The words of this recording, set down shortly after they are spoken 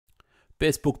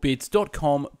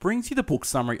bestbookbits.com brings you the book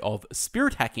summary of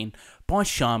Spirit Hacking by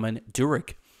Shaman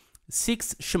Durek.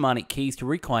 6 shamanic keys to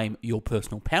reclaim your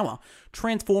personal power,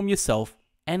 transform yourself,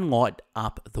 and light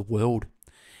up the world.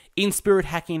 In Spirit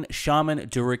Hacking, Shaman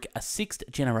Durek, a 6th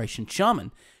generation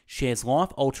shaman, shares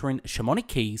life-altering shamanic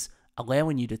keys,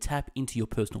 allowing you to tap into your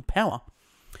personal power.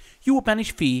 You will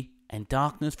banish fear and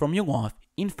darkness from your life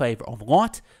in favor of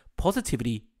light,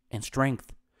 positivity, and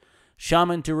strength.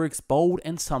 Shaman Durek's bold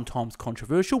and sometimes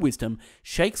controversial wisdom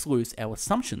shakes loose our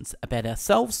assumptions about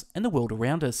ourselves and the world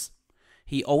around us.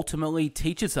 He ultimately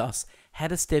teaches us how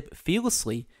to step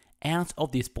fearlessly out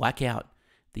of this blackout,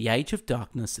 the age of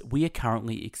darkness we are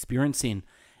currently experiencing,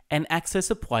 and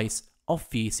access a place of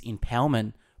fierce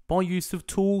empowerment by use of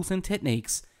tools and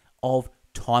techniques of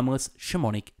timeless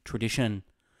shamanic tradition.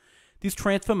 This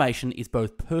transformation is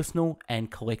both personal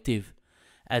and collective.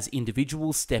 As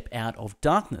individuals step out of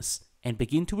darkness and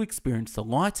begin to experience the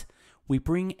light, we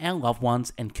bring our loved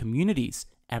ones and communities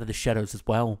out of the shadows as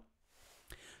well.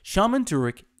 Shaman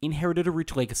Durek inherited a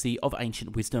rich legacy of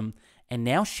ancient wisdom and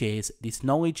now shares this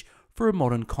knowledge for a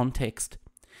modern context.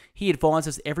 He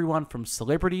advises everyone from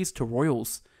celebrities to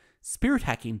royals. Spirit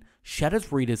hacking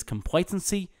shatters readers'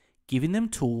 complacency, giving them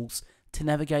tools to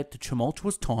navigate the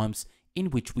tumultuous times in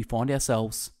which we find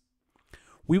ourselves.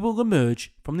 We will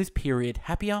emerge from this period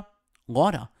happier,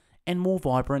 lighter, and more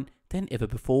vibrant than ever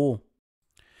before.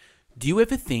 Do you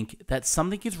ever think that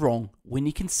something is wrong when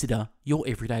you consider your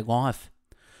everyday life?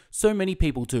 So many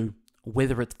people do,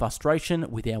 whether it's frustration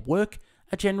with our work,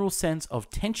 a general sense of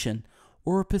tension,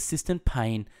 or a persistent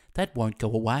pain that won't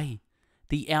go away.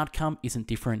 The outcome isn't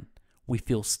different. We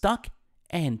feel stuck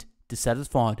and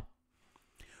dissatisfied.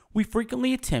 We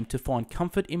frequently attempt to find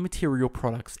comfort in material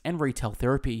products and retail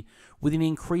therapy with an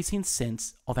increasing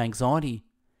sense of anxiety.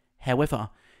 However,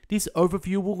 this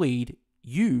overview will lead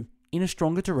you in a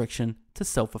stronger direction to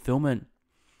self-fulfillment.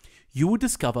 You will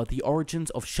discover the origins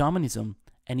of shamanism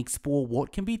and explore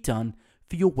what can be done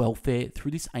for your welfare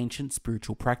through this ancient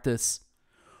spiritual practice.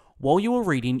 While you are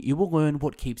reading, you will learn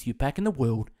what keeps you back in the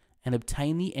world and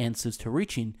obtain the answers to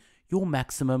reaching your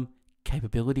maximum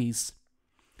capabilities.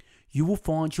 You will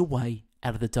find your way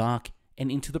out of the dark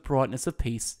and into the brightness of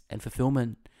peace and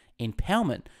fulfillment,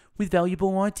 empowerment with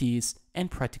valuable ideas and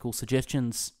practical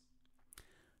suggestions.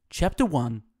 Chapter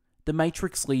 1. The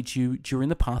Matrix leads you during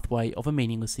the pathway of a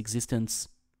meaningless existence.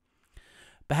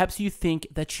 Perhaps you think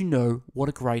that you know what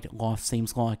a great life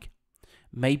seems like.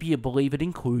 Maybe you believe it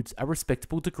includes a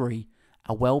respectable degree,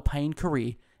 a well-paying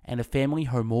career, and a family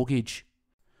home mortgage.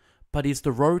 But is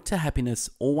the road to happiness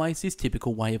always this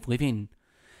typical way of living?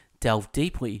 Delve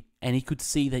deeply, and you could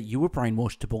see that you were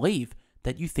brainwashed to believe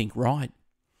that you think right.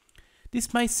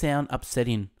 This may sound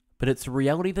upsetting, but it's a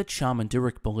reality that Shaman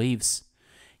Durek believes.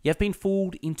 You have been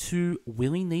fooled into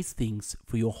willing these things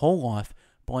for your whole life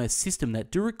by a system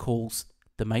that Durek calls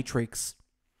the Matrix.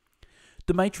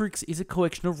 The Matrix is a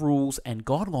collection of rules and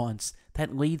guidelines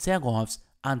that leads our lives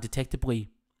undetectably.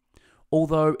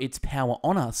 Although its power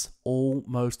on us,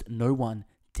 almost no one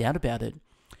doubt about it.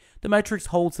 The Matrix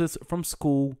holds us from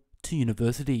school to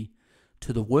university,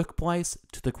 to the workplace,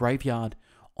 to the graveyard,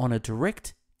 on a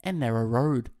direct and narrow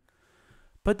road.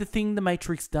 But the thing the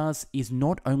Matrix does is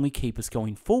not only keep us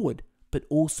going forward, but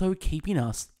also keeping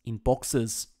us in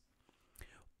boxes.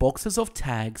 Boxes of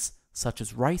tags such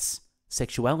as race,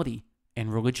 sexuality,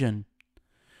 and religion.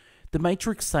 The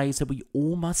Matrix says that we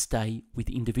all must stay with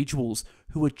individuals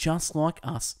who are just like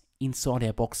us inside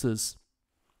our boxes.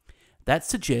 That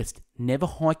suggests never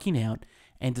hiking out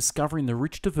and discovering the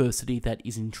rich diversity that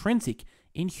is intrinsic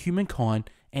in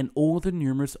humankind and all the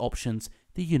numerous options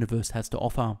the universe has to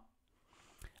offer.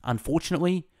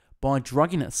 Unfortunately, by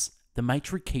drugging us, the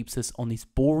Matrix keeps us on this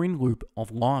boring loop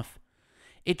of life.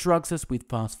 It drugs us with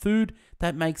fast food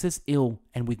that makes us ill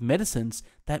and with medicines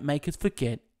that make us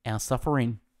forget our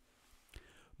suffering.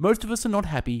 Most of us are not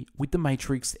happy with the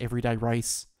Matrix everyday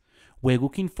race. We're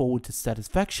looking forward to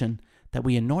satisfaction that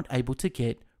we are not able to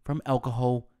get from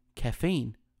alcohol,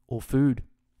 caffeine, or food.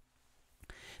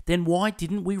 Then why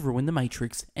didn't we ruin the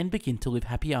Matrix and begin to live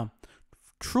happier,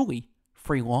 truly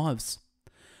free lives?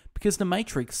 Because the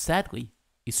Matrix, sadly,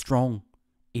 is strong.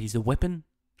 It is a weapon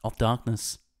of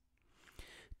darkness.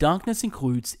 Darkness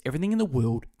includes everything in the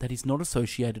world that is not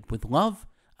associated with love,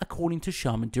 according to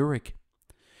Shaman Durek.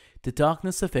 The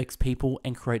darkness affects people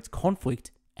and creates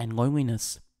conflict and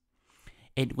loneliness.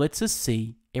 It lets us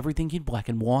see everything in black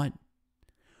and white.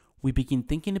 We begin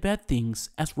thinking about things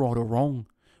as right or wrong,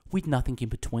 with nothing in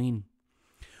between.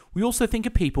 We also think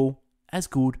of people as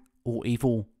good or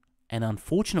evil, and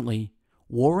unfortunately,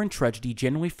 war and tragedy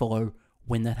generally follow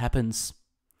when that happens.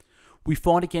 We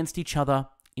fight against each other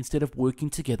instead of working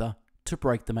together to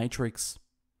break the matrix.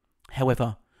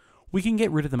 However, we can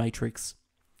get rid of the matrix.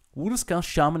 We'll discuss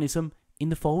shamanism in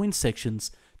the following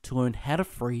sections to learn how to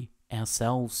free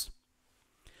ourselves.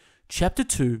 Chapter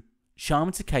 2.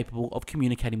 Shamans are capable of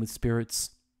communicating with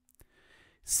spirits.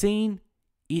 Seeing,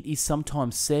 it is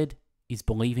sometimes said, is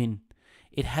believing.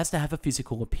 It has to have a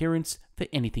physical appearance for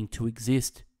anything to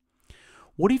exist.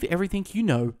 What if everything you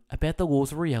know about the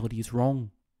laws of reality is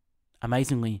wrong?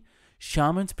 Amazingly,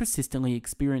 shamans persistently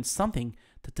experience something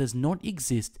that does not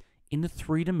exist in the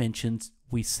 3 dimensions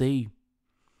we see.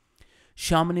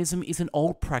 Shamanism is an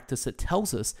old practice that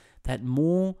tells us that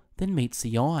more than meets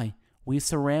the eye, we are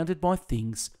surrounded by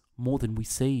things more than we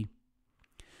see.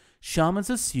 Shamans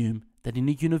assume that in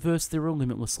the universe there are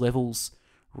limitless levels,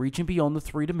 reaching beyond the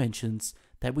 3 dimensions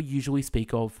that we usually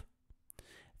speak of.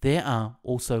 There are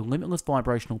also limitless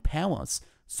vibrational powers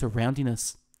surrounding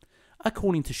us.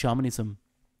 According to shamanism,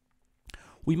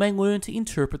 we may learn to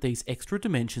interpret these extra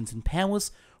dimensions and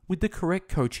powers with the correct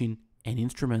coaching and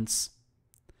instruments.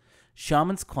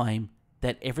 Shamans claim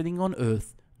that everything on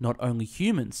Earth, not only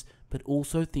humans, but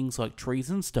also things like trees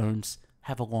and stones,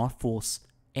 have a life force,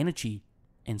 energy,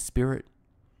 and spirit.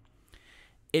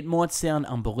 It might sound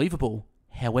unbelievable,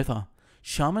 however,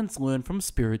 shamans learn from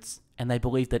spirits and they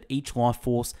believe that each life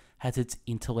force has its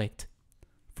intellect.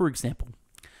 For example,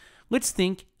 let's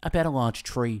think about a large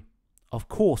tree. Of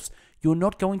course, you're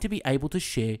not going to be able to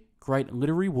share great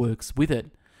literary works with it,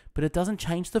 but it doesn't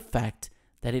change the fact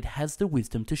that it has the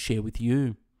wisdom to share with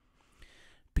you,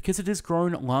 because it has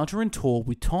grown larger and tall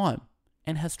with time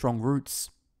and has strong roots.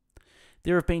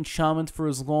 There have been shamans for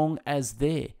as long as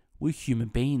there were human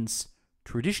beings.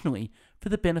 Traditionally, for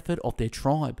the benefit of their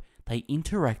tribe, they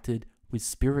interacted with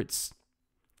spirits.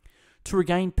 To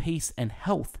regain peace and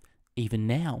health, even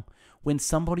now, when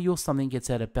somebody or something gets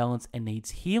out of balance and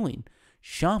needs healing,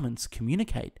 shamans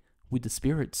communicate with the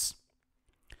spirits.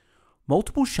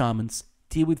 Multiple shamans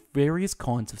deal with various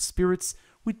kinds of spirits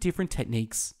with different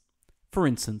techniques. For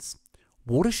instance,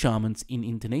 water shamans in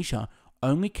Indonesia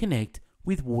only connect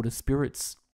with water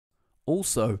spirits.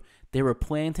 Also, there are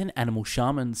plant and animal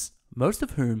shamans, most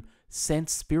of whom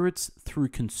sense spirits through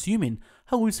consuming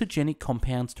hallucinogenic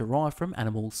compounds derived from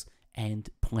animals and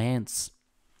plants.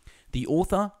 The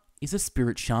author is a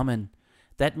spirit shaman.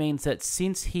 That means that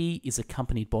since he is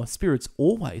accompanied by spirits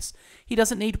always, he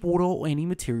doesn't need water or any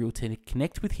material to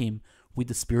connect with him with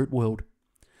the spirit world.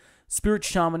 Spirit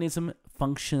shamanism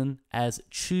function as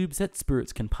tubes that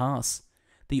spirits can pass.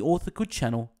 The author could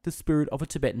channel the spirit of a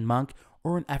Tibetan monk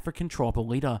or an African tribal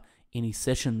leader in his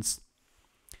sessions.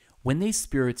 When these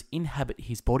spirits inhabit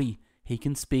his body, he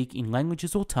can speak in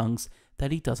languages or tongues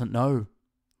that he doesn't know.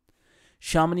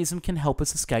 Shamanism can help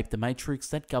us escape the matrix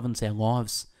that governs our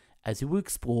lives, as we will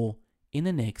explore in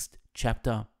the next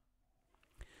chapter.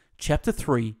 Chapter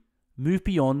 3. Move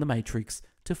beyond the matrix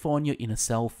to find your inner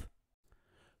self.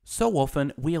 So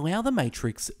often, we allow the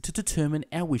matrix to determine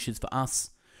our wishes for us.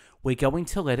 We're going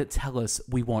to let it tell us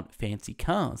we want fancy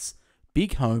cars,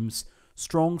 big homes,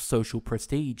 strong social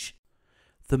prestige.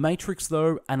 The matrix,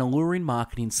 though, an alluring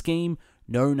marketing scheme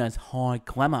known as high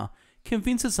glamour,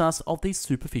 convinces us of these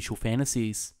superficial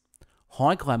fantasies.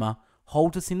 High glamour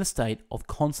holds us in a state of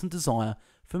constant desire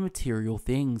for material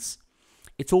things.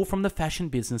 It's all from the fashion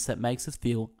business that makes us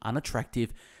feel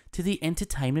unattractive to the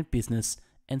entertainment business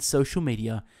and social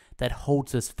media that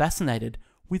holds us fascinated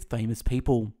with famous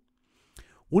people.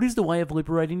 What is the way of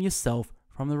liberating yourself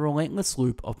from the relentless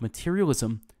loop of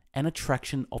materialism and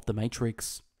attraction of the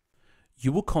matrix?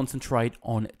 You will concentrate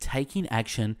on taking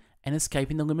action and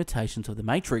escaping the limitations of the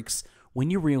matrix when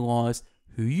you realize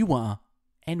who you are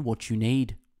and what you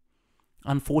need.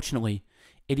 Unfortunately,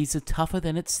 it is tougher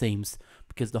than it seems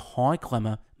because the high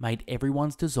glamour made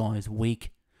everyone's desires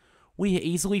weak. We are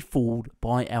easily fooled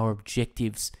by our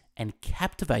objectives and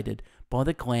captivated by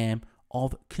the glam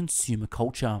of consumer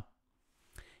culture.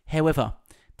 However,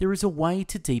 there is a way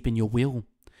to deepen your will.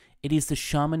 It is the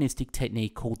shamanistic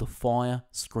technique called the fire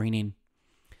screening.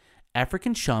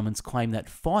 African shamans claim that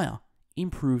fire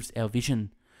improves our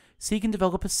vision, so you can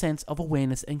develop a sense of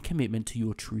awareness and commitment to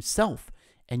your true self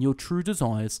and your true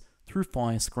desires through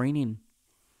fire screening.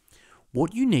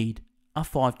 What you need are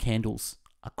 5 candles,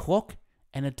 a clock,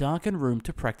 and a darkened room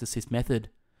to practice this method.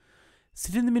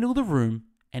 Sit in the middle of the room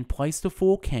and place the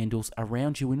 4 candles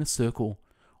around you in a circle,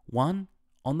 one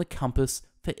on the compass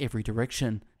for every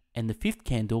direction, and the 5th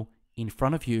candle in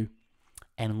front of you,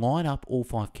 and light up all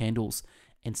 5 candles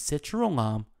and set your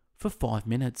alarm for 5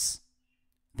 minutes.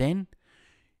 Then,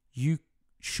 you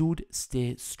should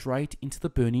stare straight into the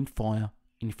burning fire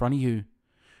in front of you.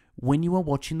 When you are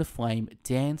watching the flame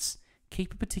dance,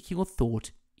 keep a particular thought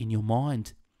in your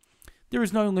mind. There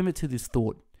is no limit to this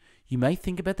thought. You may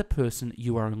think about the person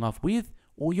you are in love with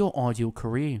or your ideal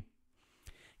career.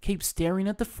 Keep staring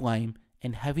at the flame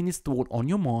and having this thought on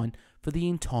your mind for the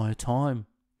entire time.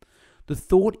 The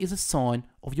thought is a sign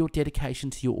of your dedication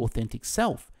to your authentic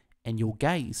self, and your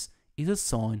gaze is a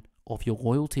sign of your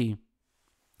loyalty.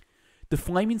 The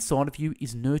flame inside of you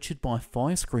is nurtured by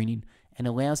fire screening and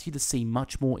allows you to see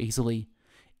much more easily.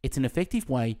 It's an effective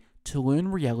way to learn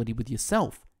reality with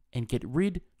yourself and get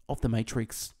rid of the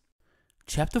matrix.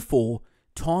 Chapter 4,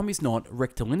 Time is not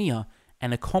rectilinear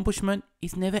and accomplishment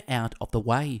is never out of the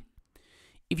way.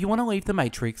 If you want to leave the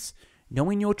matrix,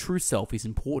 knowing your true self is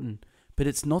important, but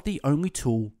it's not the only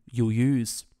tool you'll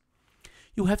use.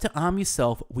 You'll have to arm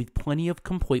yourself with plenty of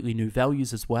completely new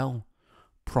values as well.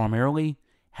 Primarily,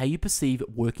 how you perceive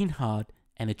working hard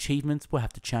and achievements will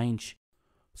have to change.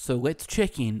 So let's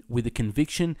check in with a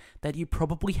conviction that you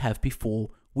probably have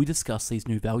before we discuss these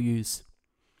new values.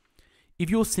 If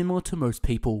you're similar to most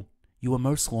people, you are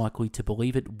most likely to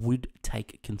believe it would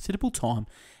take considerable time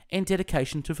and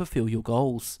dedication to fulfill your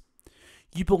goals.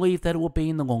 You believe that it will be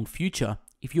in the long future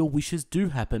if your wishes do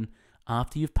happen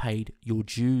after you've paid your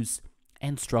dues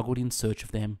and struggled in search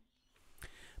of them.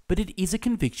 But it is a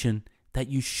conviction that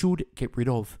you should get rid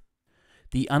of.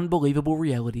 The unbelievable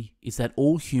reality is that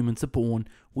all humans are born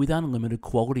with unlimited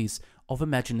qualities of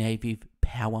imaginative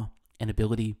power and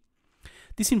ability.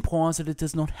 This implies that it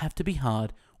does not have to be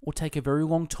hard or take a very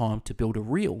long time to build a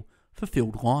real,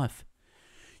 fulfilled life.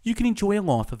 You can enjoy a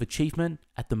life of achievement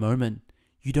at the moment.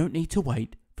 You don't need to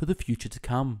wait for the future to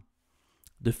come.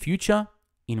 The future,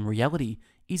 in reality,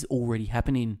 is already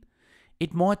happening.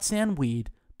 It might sound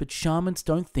weird, but shamans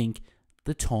don't think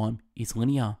the time is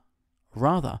linear.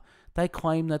 Rather, they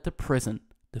claim that the present,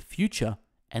 the future,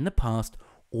 and the past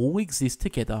all exist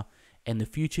together, and the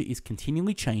future is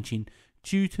continually changing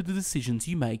due to the decisions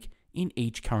you make in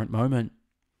each current moment.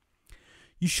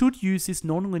 You should use this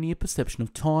non-linear perception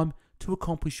of time to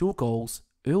accomplish your goals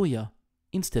earlier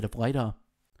instead of later.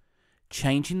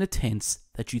 Changing the tense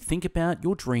that you think about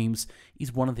your dreams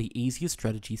is one of the easiest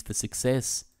strategies for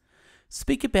success.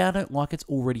 Speak about it like it's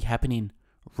already happening,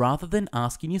 rather than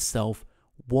asking yourself,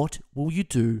 what will you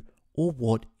do or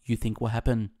what you think will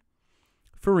happen?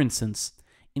 For instance,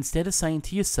 instead of saying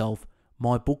to yourself,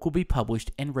 my book will be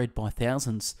published and read by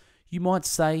thousands, you might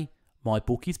say, my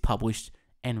book is published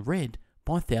and read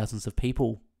by thousands of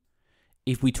people.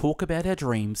 If we talk about our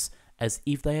dreams as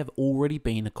if they have already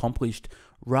been accomplished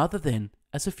rather than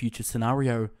as a future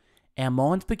scenario, our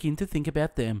minds begin to think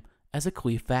about them as a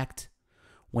clear fact.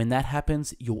 When that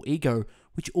happens, your ego,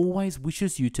 which always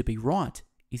wishes you to be right,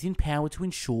 is empowered to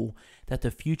ensure that the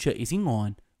future is in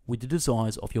line with the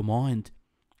desires of your mind,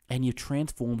 and you've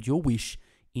transformed your wish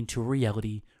into a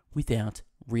reality without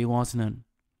realizing it.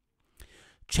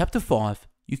 Chapter 5,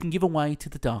 you can give away to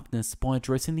the darkness by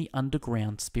addressing the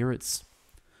underground spirits.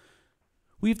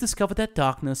 We have discovered that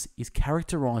darkness is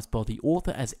characterized by the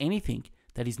author as anything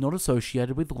that is not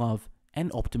associated with love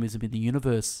and optimism in the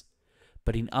universe.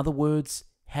 But in other words,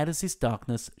 how does this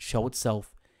darkness show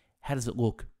itself? How does it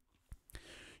look?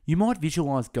 You might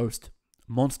visualize ghosts,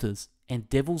 monsters, and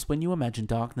devils when you imagine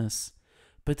darkness,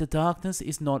 but the darkness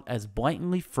is not as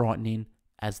blatantly frightening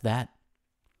as that.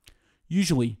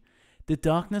 Usually, the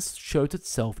darkness shows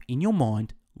itself in your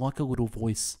mind like a little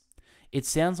voice. It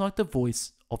sounds like the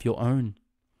voice of your own.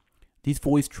 This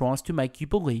voice tries to make you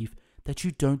believe that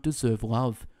you don't deserve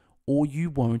love or you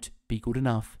won't be good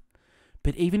enough.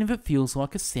 But even if it feels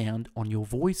like a sound on your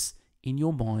voice in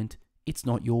your mind, it's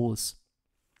not yours.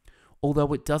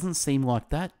 Although it doesn't seem like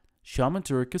that, Shaman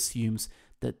Durek assumes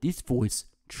that this voice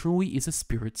truly is a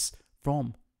spirit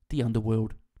from the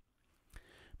underworld.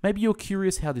 Maybe you're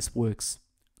curious how this works.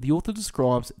 The author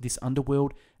describes this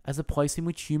underworld as a place in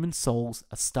which human souls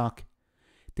are stuck.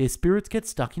 Their spirits get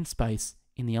stuck in space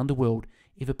in the underworld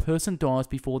if a person dies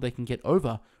before they can get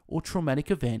over a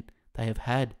traumatic event they have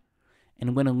had.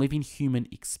 And when a living human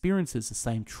experiences the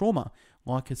same trauma,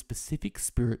 like a specific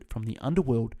spirit from the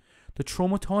underworld, the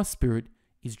traumatized spirit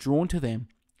is drawn to them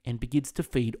and begins to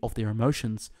feed off their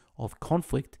emotions of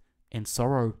conflict and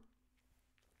sorrow.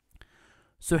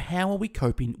 So how are we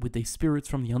coping with these spirits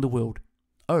from the underworld?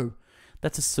 Oh,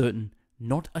 that's a certain,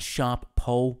 not a sharp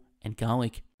pole and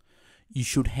garlic. You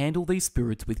should handle these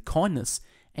spirits with kindness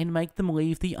and make them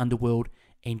leave the underworld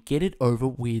and get it over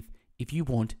with if you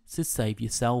want to save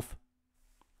yourself.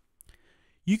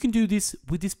 You can do this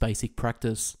with this basic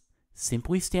practice.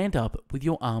 Simply stand up with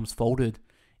your arms folded.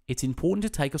 It's important to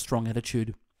take a strong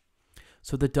attitude,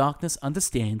 so the darkness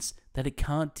understands that it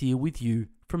can't deal with you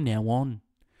from now on.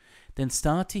 Then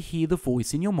start to hear the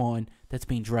voice in your mind that's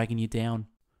been dragging you down.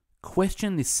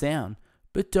 Question this sound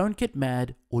but don't get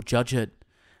mad or judge it.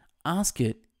 Ask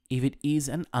it if it is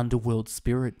an underworld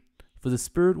spirit, for the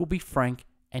spirit will be frank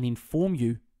and inform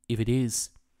you if it is.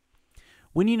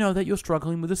 When you know that you're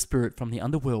struggling with a spirit from the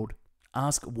underworld,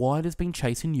 ask why it has been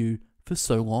chasing you for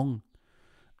so long.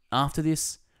 After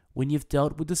this, when you've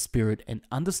dealt with the spirit and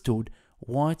understood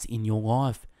why it's in your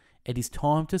life, it is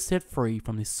time to set free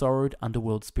from this sorrowed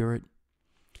underworld spirit.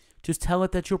 Just tell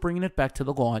it that you're bringing it back to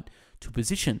the light, to a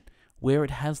position where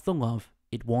it has the love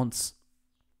it wants.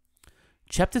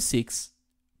 Chapter 6.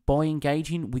 By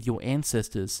engaging with your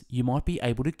ancestors, you might be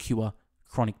able to cure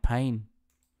chronic pain.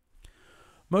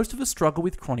 Most of us struggle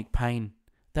with chronic pain.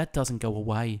 That doesn't go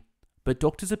away, but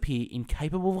doctors appear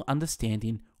incapable of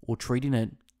understanding or treating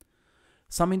it.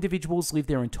 Some individuals live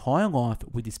their entire life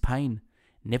with this pain,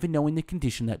 never knowing the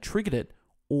condition that triggered it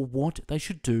or what they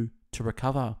should do to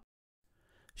recover.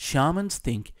 Shamans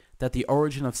think that the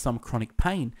origin of some chronic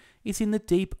pain is in the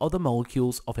deep of the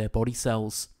molecules of our body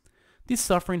cells. This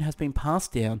suffering has been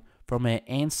passed down from our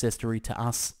ancestry to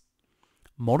us.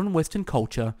 Modern Western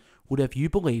culture would have you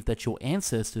believe that your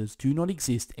ancestors do not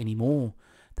exist anymore,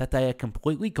 that they are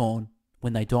completely gone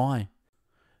when they die.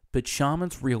 But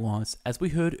shamans realize, as we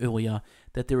heard earlier,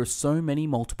 that there are so many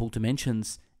multiple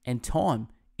dimensions, and time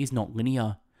is not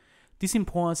linear. This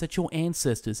implies that your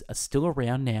ancestors are still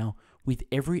around now with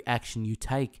every action you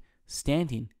take,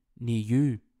 standing near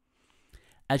you.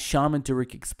 As Shaman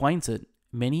Durek explains it,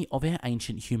 many of our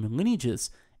ancient human lineages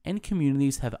and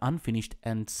communities have unfinished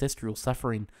ancestral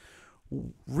suffering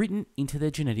written into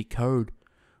their genetic code,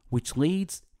 which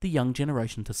leads the young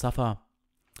generation to suffer.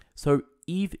 So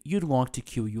if you'd like to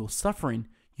cure your suffering,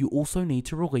 you also need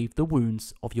to relieve the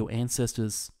wounds of your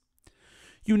ancestors.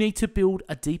 You need to build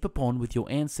a deeper bond with your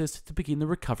ancestors to begin the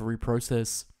recovery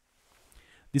process.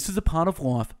 This is a part of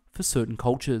life for certain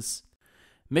cultures.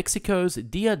 Mexico's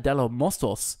Dia de los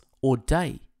Muertos, or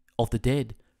Day of the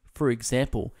Dead, for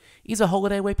example, is a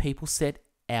holiday where people set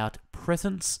out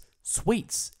presents,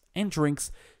 sweets, and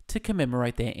drinks to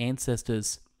commemorate their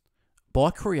ancestors.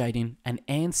 By creating an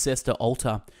ancestor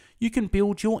altar, you can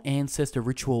build your ancestor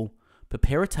ritual.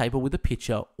 Prepare a table with a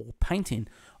picture or painting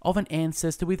of an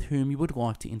ancestor with whom you would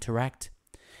like to interact.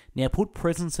 Now put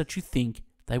presents that you think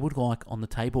they would like on the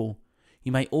table.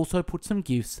 You may also put some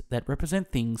gifts that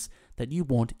represent things that you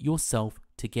want yourself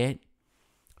to get.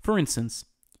 For instance,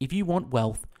 if you want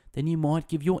wealth, then you might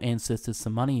give your ancestors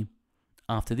some money.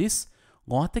 After this,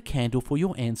 light the candle for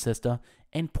your ancestor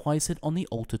and place it on the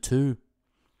altar too.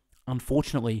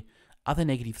 Unfortunately, other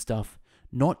negative stuff,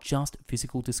 not just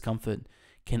physical discomfort,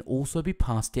 can also be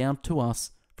passed down to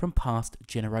us from past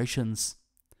generations.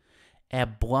 Our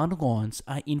bloodlines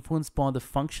are influenced by the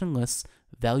functionless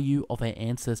value of our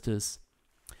ancestors.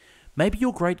 Maybe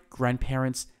your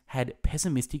great-grandparents had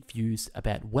pessimistic views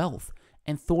about wealth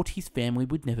and thought his family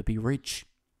would never be rich.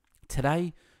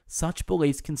 Today, such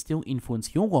beliefs can still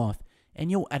influence your life and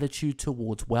your attitude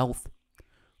towards wealth.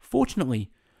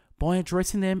 Fortunately, by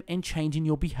addressing them and changing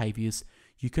your behaviors,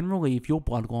 you can relieve your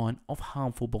bloodline of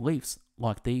harmful beliefs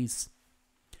like these.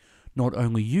 Not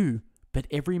only you, but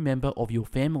every member of your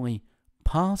family,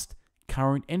 past,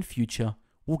 current, and future,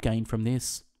 will gain from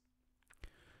this.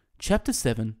 Chapter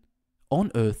 7.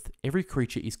 On Earth, every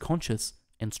creature is conscious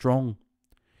and strong.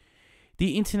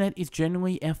 The internet is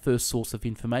generally our first source of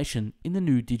information in the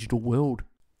new digital world.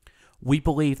 We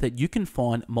believe that you can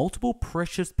find multiple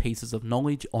precious pieces of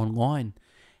knowledge online.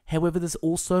 However, there's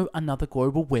also another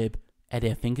global web at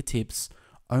our fingertips,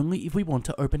 only if we want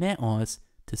to open our eyes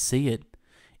to see it.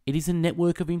 It is a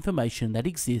network of information that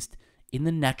exists in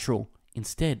the natural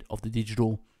instead of the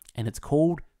digital, and it's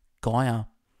called Gaia.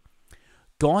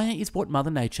 Gaia is what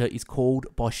Mother Nature is called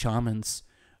by shamans.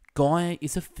 Gaia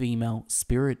is a female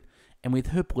spirit, and with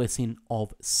her blessing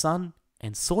of sun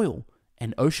and soil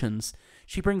and oceans,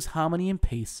 she brings harmony and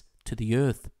peace to the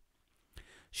earth.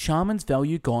 Shamans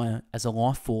value Gaia as a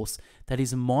life force that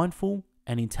is mindful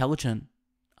and intelligent.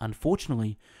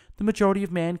 Unfortunately, the majority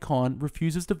of mankind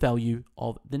refuses the value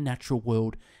of the natural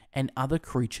world and other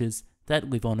creatures that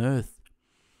live on Earth.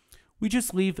 We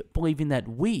just live believing that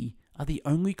we are the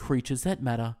only creatures that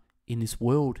matter in this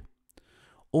world.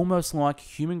 Almost like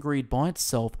human greed by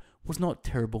itself was not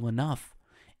terrible enough,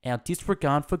 our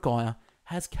disregard for Gaia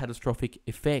has catastrophic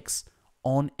effects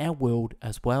on our world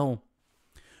as well.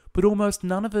 But almost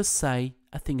none of us say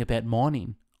a thing about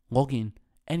mining, logging,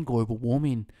 and global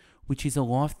warming, which is a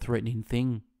life-threatening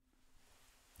thing.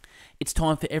 It's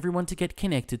time for everyone to get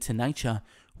connected to nature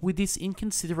with this in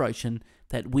consideration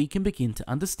that we can begin to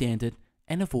understand it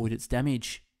and avoid its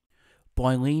damage.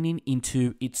 By leaning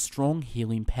into its strong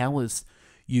healing powers,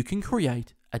 you can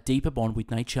create a deeper bond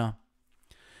with nature.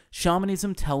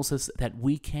 Shamanism tells us that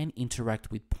we can interact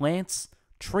with plants,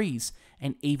 trees,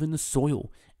 and even the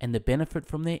soil, and the benefit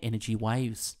from their energy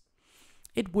waves.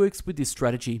 It works with this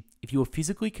strategy if you are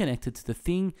physically connected to the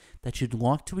thing that you'd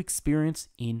like to experience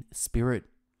in spirit.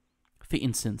 For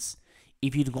instance,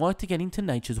 if you'd like to get into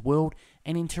nature's world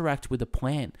and interact with a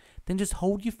plant, then just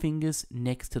hold your fingers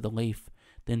next to the leaf,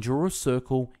 then draw a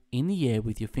circle in the air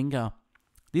with your finger.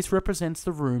 This represents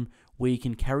the room where you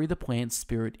can carry the plant's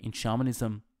spirit in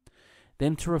shamanism.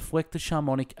 Then, to reflect the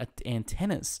shamanic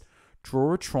antennas,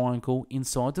 draw a triangle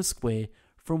inside the square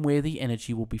from where the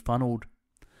energy will be funneled.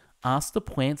 Ask the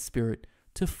plant spirit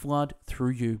to flood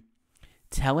through you.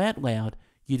 Tell out loud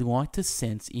you'd like to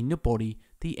sense in your body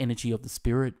the energy of the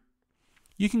spirit.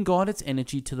 You can guide its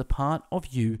energy to the part of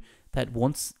you that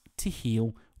wants to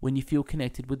heal when you feel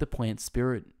connected with the plant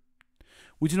spirit.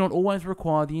 We do not always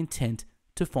require the intent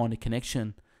to find a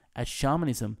connection, as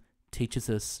shamanism teaches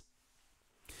us.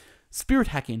 Spirit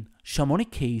Hacking,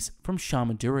 Shamanic Keys from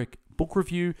Shaman Durek, book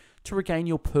review to regain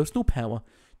your personal power,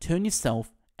 turn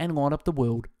yourself and light up the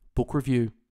world, book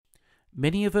review.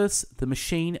 Many of us, the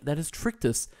machine that has tricked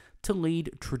us to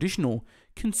lead traditional,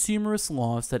 consumerist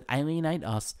lives that alienate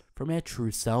us from our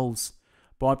true selves,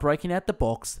 by breaking out the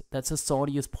box that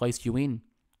society has placed you in,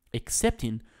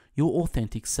 accepting your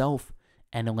authentic self,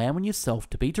 and allowing yourself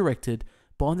to be directed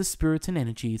by the spirits and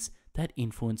energies that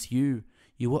influence you.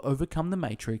 You will overcome the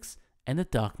matrix and the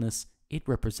darkness it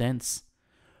represents.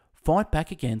 Fight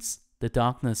back against the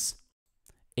darkness.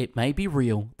 It may be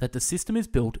real that the system is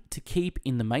built to keep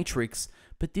in the matrix,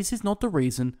 but this is not the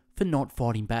reason for not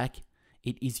fighting back.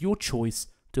 It is your choice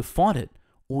to fight it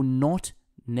or not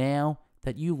now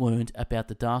that you learned about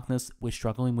the darkness we're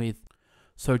struggling with.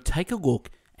 So take a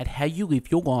look at how you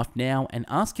live your life now and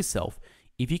ask yourself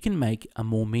if you can make a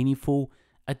more meaningful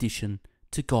addition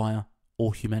to Gaia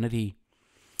or humanity.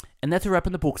 And that's a wrap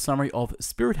on the book summary of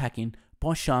Spirit Hacking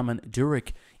by Shaman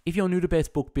Durek. If you're new to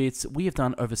Best Book Bits, we have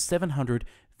done over 700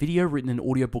 video written and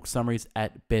audiobook summaries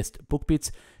at Best Book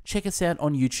Bits. Check us out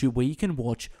on YouTube where you can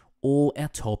watch all our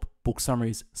top book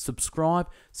summaries. Subscribe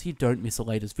so you don't miss the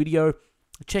latest video.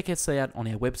 Check us out on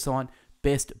our website,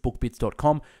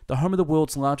 bestbookbits.com, the home of the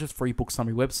world's largest free book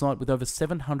summary website with over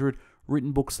 700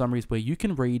 written book summaries where you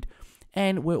can read.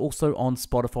 And we're also on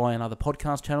Spotify and other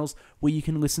podcast channels where you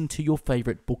can listen to your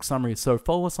favorite book summaries. So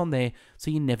follow us on there so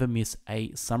you never miss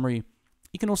a summary.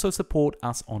 You can also support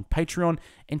us on Patreon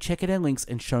and check out our links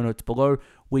and show notes below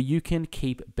where you can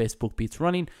keep Best Book Bits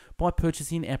running by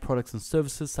purchasing our products and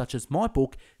services such as my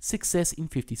book, Success in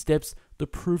 50 Steps, the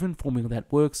proven formula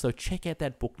that works. So check out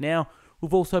that book now.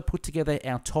 We've also put together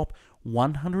our top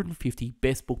 150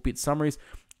 Best Book Bits summaries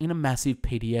in a massive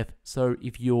PDF. So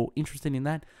if you're interested in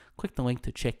that, click the link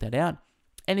to check that out.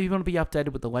 And if you want to be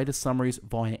updated with the latest summaries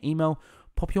via email,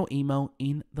 pop your email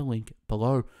in the link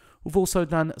below. We've also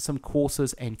done some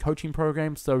courses and coaching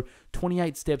programs, so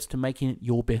 28 steps to making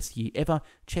your best year ever.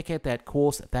 Check out that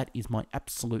course. That is my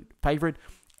absolute favorite.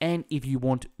 And if you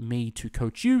want me to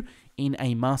coach you in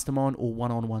a mastermind or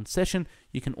one-on-one session,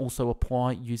 you can also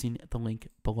apply using the link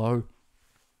below.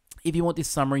 If you want this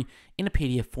summary in a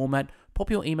PDF format,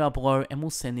 pop your email below and we'll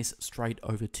send this straight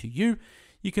over to you.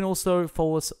 You can also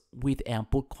follow us with our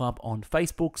book club on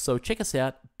Facebook. So check us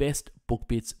out, Best Book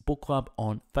Bits Book Club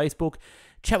on Facebook.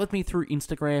 Chat with me through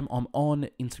Instagram. I'm on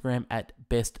Instagram at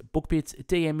Best Book Bits.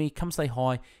 DM me, come say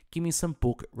hi, give me some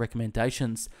book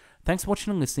recommendations. Thanks for watching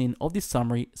and listening of this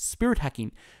summary, Spirit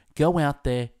Hacking. Go out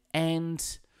there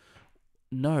and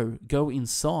go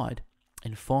inside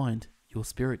and find your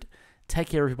spirit. Take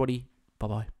care, everybody.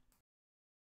 Bye-bye.